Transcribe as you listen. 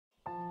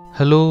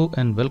Hello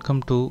and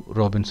welcome to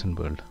Robinson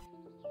World.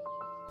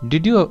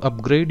 Did you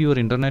upgrade your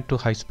internet to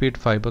high-speed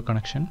fiber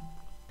connection?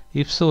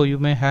 If so, you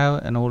may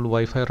have an old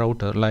Wi-Fi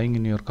router lying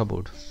in your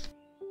cupboard.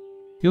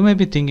 You may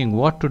be thinking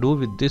what to do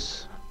with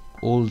this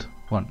old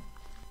one.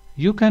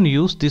 You can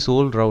use this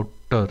old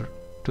router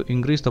to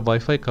increase the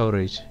Wi-Fi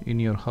coverage in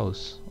your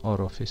house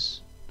or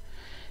office.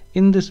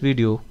 In this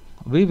video,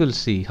 we will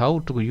see how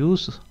to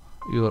use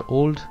your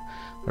old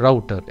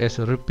router as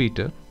a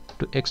repeater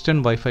to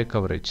extend Wi-Fi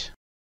coverage.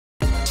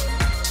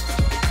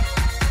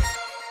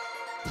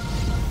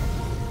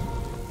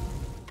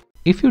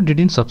 If you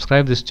didn't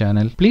subscribe this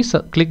channel, please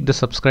click the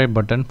subscribe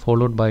button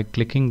followed by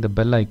clicking the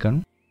bell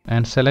icon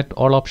and select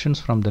all options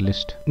from the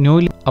list.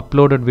 Newly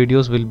uploaded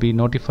videos will be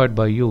notified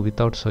by you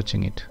without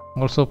searching it.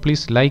 Also,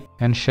 please like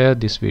and share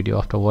this video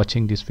after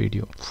watching this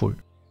video full.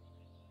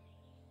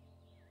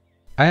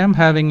 I am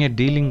having a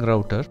D-Link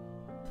router,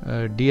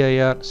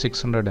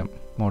 DIR-600M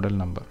model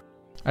number.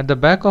 At the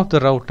back of the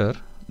router,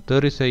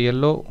 there is a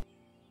yellow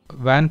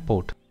WAN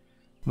port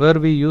where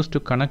we used to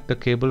connect the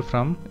cable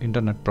from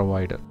internet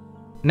provider.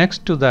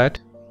 Next to that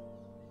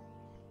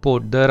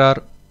port, there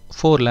are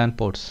 4 LAN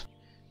ports.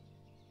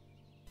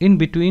 In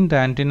between the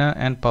antenna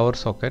and power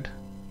socket,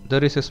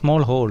 there is a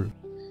small hole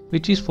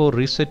which is for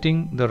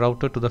resetting the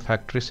router to the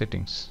factory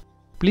settings.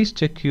 Please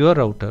check your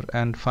router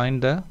and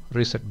find the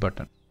reset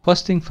button.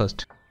 First thing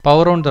first,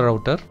 power on the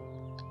router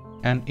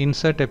and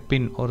insert a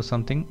pin or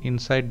something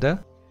inside the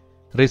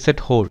reset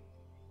hole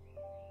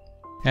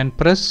and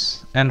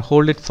press and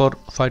hold it for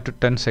 5 to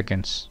 10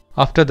 seconds.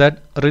 After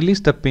that,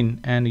 release the pin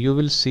and you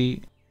will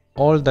see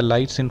all the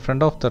lights in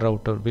front of the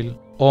router will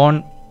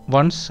on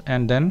once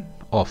and then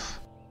off.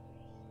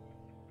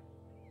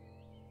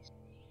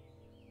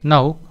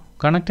 Now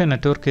connect a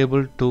network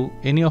cable to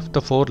any of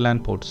the 4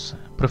 LAN ports,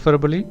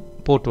 preferably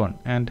port 1,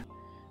 and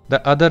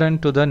the other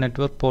end to the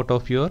network port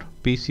of your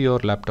PC or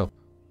laptop.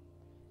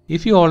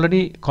 If you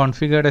already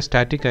configured a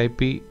static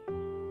IP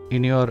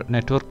in your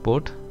network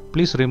port,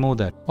 please remove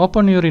that.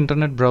 Open your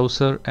internet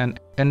browser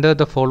and enter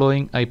the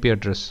following IP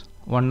address: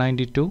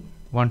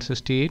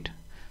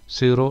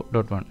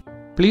 192.168.0.1.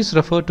 Please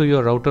refer to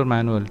your router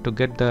manual to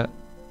get the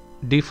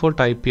default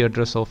IP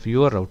address of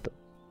your router.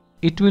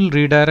 It will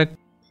redirect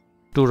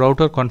to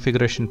router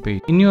configuration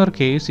page. In your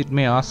case, it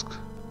may ask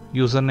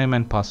username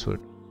and password.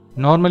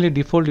 Normally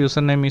default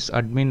username is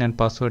admin and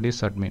password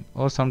is admin,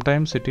 or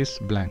sometimes it is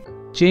blank.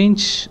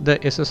 Change the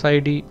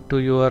SSID to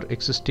your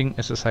existing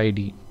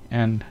SSID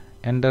and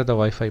enter the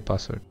Wi-Fi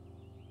password.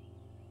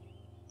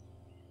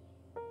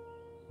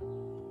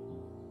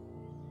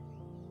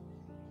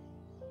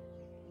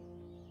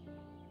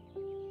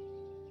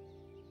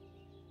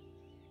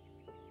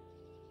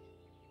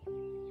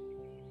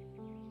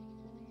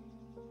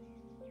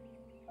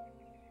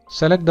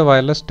 Select the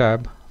wireless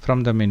tab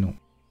from the menu.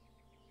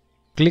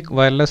 Click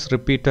wireless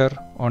repeater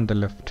on the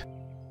left.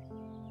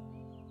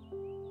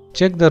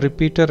 Check the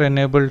repeater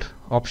enabled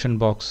option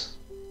box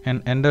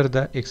and enter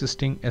the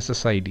existing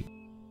SSID.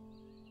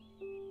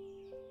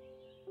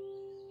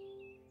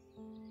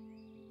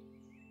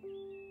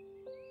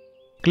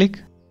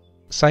 Click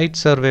Site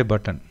Survey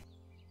button.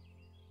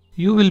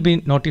 You will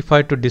be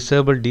notified to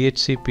disable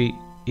DHCP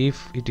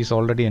if it is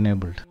already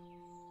enabled.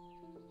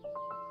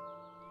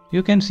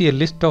 You can see a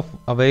list of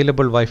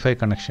available Wi-Fi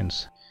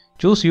connections.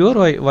 Choose your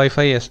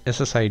Wi-Fi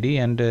SSID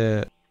and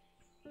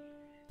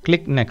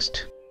click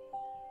Next.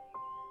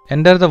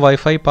 Enter the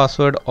Wi-Fi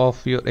password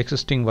of your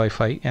existing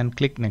Wi-Fi and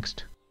click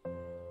Next.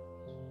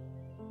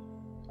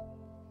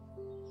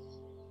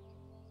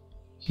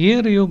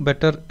 Here you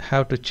better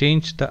have to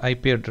change the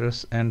IP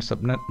address and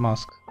subnet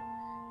mask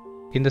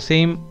in the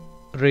same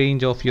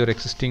range of your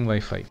existing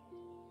Wi-Fi.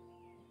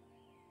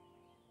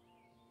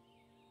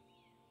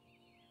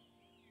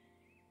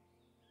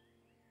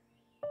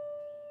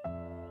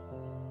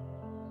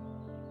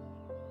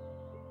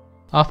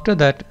 After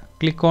that,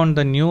 click on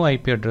the new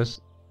IP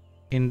address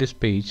in this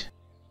page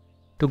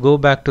to go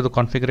back to the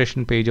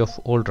configuration page of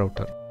old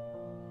router.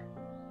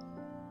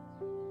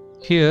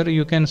 Here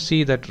you can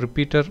see that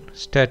repeater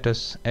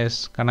status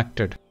is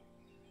connected.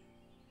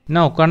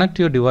 Now connect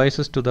your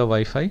devices to the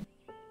Wi-Fi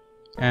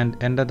and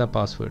enter the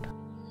password.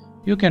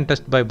 You can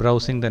test by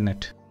browsing the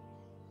net.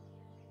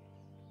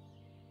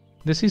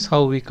 This is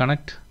how we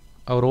connect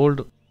our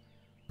old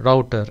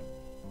router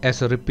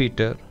as a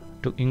repeater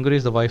to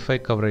increase the Wi-Fi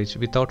coverage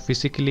without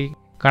physically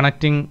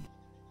connecting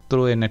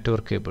through a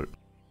network cable.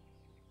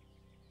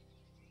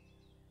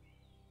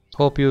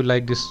 Hope you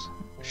like this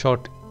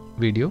short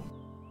video.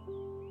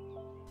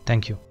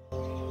 Thank you.